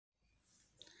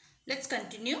Let's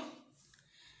continue.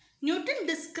 Newton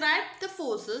described the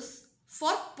forces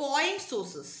for point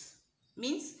sources.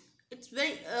 Means it's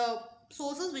very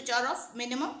sources which are of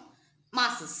minimum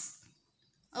masses.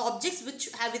 Objects which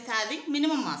having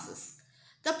minimum masses.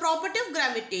 The property of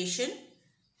gravitation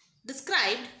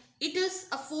described, it is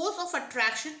a force of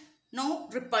attraction, no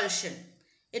repulsion.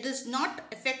 It is not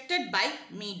affected by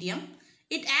medium.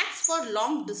 It acts for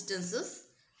long distances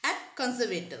and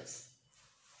conservators.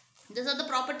 These are the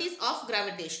properties of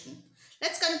gravitation.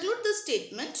 Let's conclude this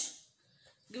statement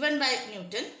given by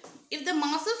Newton. If the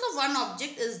masses of one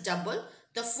object is double,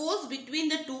 the force between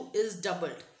the two is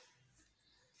doubled.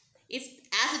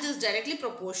 As it is directly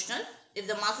proportional, if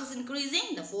the mass is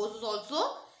increasing, the force is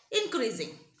also increasing.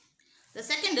 The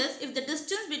second is, if the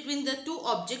distance between the two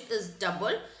objects is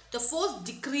double, the force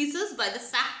decreases by the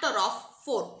factor of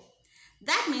 4.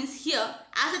 That means here,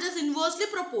 as it is inversely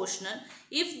proportional,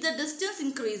 if the distance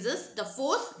increases, the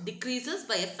force decreases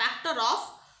by a factor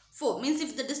of 4. Means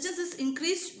if the distance is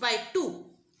increased by 2,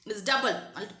 is double,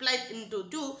 multiplied into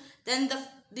 2, then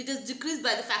it is decreased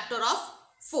by the factor of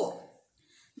 4.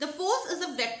 The force is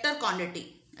a vector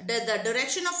quantity. The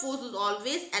direction of force is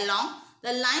always along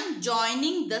the line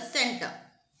joining the center.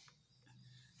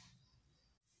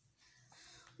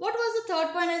 What was the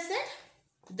third point I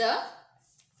said? The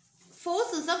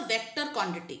force is a vector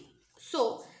quantity.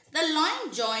 So, the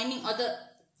line joining or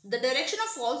the direction of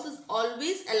force is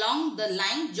always along the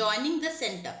line joining the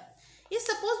center. If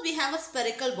suppose we have a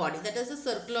spherical body, that is a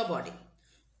circular body,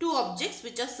 two objects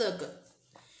which are circle.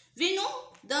 We know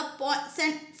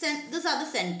these are the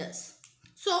centers.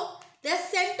 So, their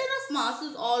center of mass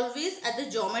is always at the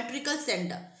geometrical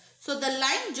center. So, the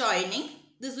line joining,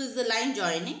 this is the line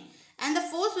joining, and the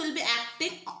force will be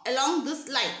acting along this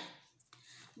line.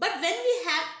 But when we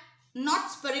have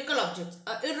not spherical objects,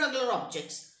 irregular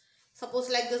objects, suppose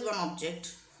like this one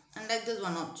object and like this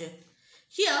one object.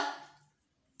 Here,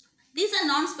 these are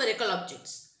non-spherical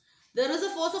objects. There is a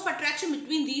force of attraction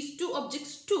between these two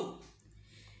objects too.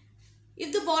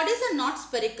 If the bodies are not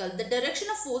spherical, the direction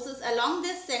of force is along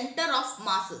their center of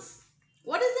masses.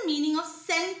 What is the meaning of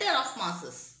center of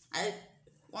masses? I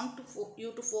want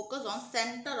you to focus on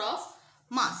center of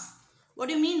mass. What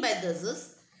do you mean by this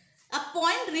is a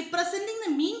point representing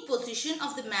the mean position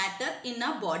of the matter in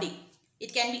a body.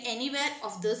 It can be anywhere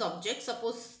of this object.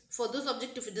 Suppose for this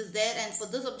object if it is there and for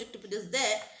this object if it is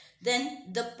there,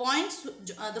 then the points,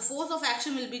 the force of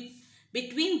action will be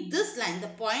between this line, the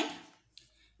point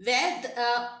where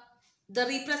the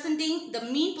representing the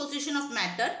mean position of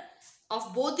matter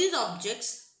of both these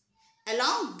objects,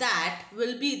 along that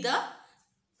will be the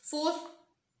force,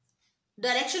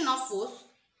 direction of force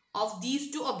of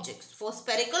these two objects. For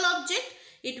spherical object,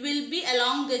 it will be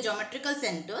along the geometrical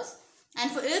centers,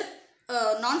 and for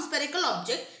non-spherical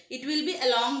object, it will be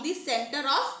along the center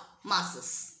of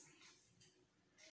masses.